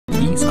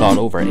has caught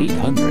over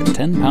 800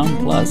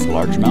 10-pound-plus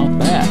largemouth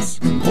bass,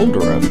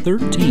 holder of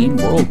 13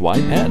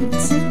 worldwide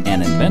patents,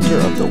 and inventor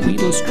of the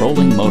weedless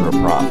trolling motor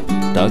prop.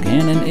 Doug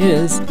Hannon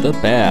is the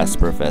Bass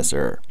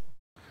Professor.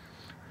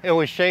 It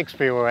was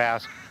Shakespeare who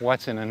asked,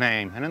 what's in a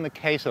name? And in the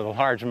case of the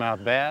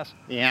largemouth bass,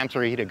 the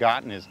answer he'd have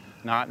gotten is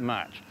not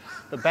much.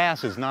 The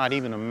bass is not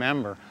even a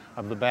member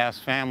of the bass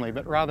family,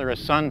 but rather a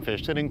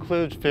sunfish that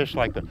includes fish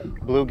like the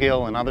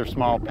bluegill and other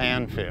small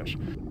panfish.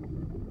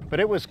 But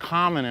it was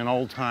common in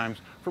old times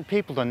for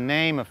people to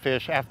name a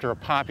fish after a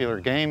popular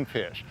game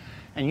fish.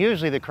 And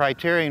usually the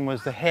criterion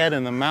was the head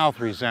and the mouth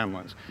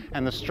resemblance.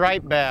 And the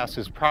striped bass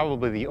is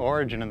probably the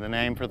origin of the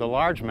name for the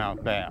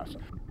largemouth bass.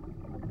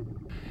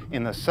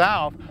 In the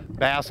South,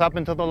 bass up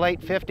until the late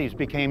 50s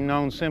became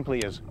known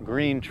simply as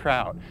green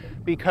trout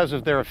because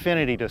of their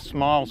affinity to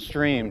small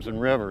streams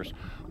and rivers,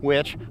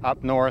 which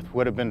up north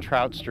would have been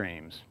trout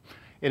streams.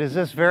 It is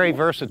this very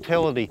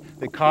versatility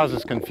that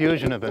causes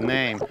confusion of the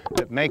name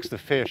that makes the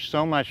fish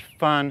so much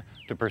fun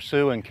to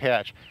pursue and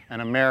catch,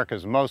 and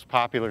America's most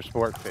popular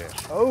sport fish.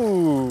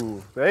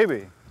 Oh,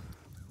 baby.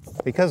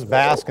 Because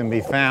bass can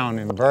be found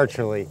in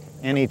virtually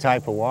any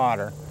type of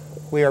water,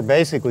 we are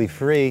basically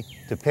free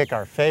to pick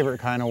our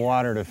favorite kind of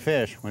water to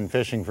fish when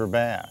fishing for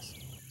bass.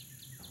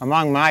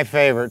 Among my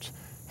favorites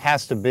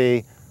has to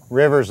be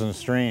rivers and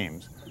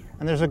streams,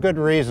 and there's a good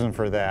reason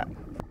for that.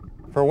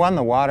 For one,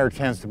 the water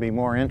tends to be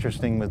more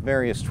interesting with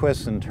various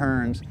twists and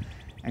turns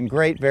and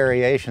great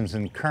variations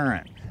in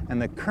current,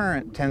 and the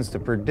current tends to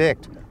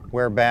predict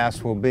where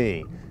bass will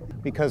be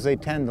because they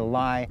tend to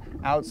lie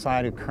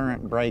outside of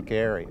current break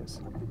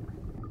areas.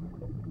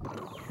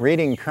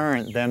 Reading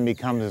current then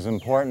becomes as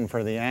important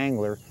for the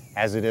angler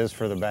as it is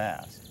for the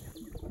bass.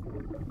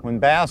 When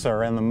bass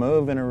are in the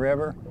move in a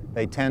river,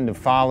 they tend to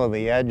follow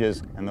the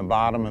edges and the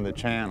bottom of the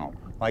channel,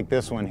 like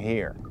this one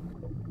here.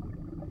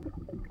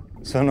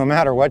 So no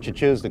matter what you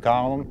choose to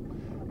call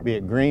them, be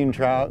it green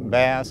trout,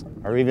 bass,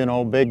 or even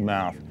old big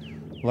mouth,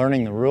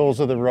 learning the rules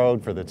of the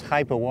road for the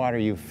type of water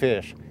you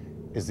fish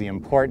is the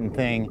important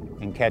thing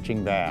in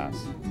catching bass.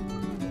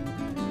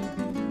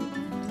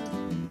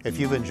 If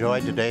you've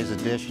enjoyed today's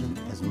edition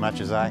as much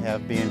as I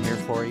have being here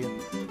for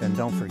you, then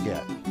don't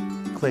forget,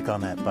 click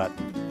on that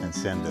button and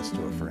send this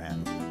to a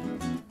friend.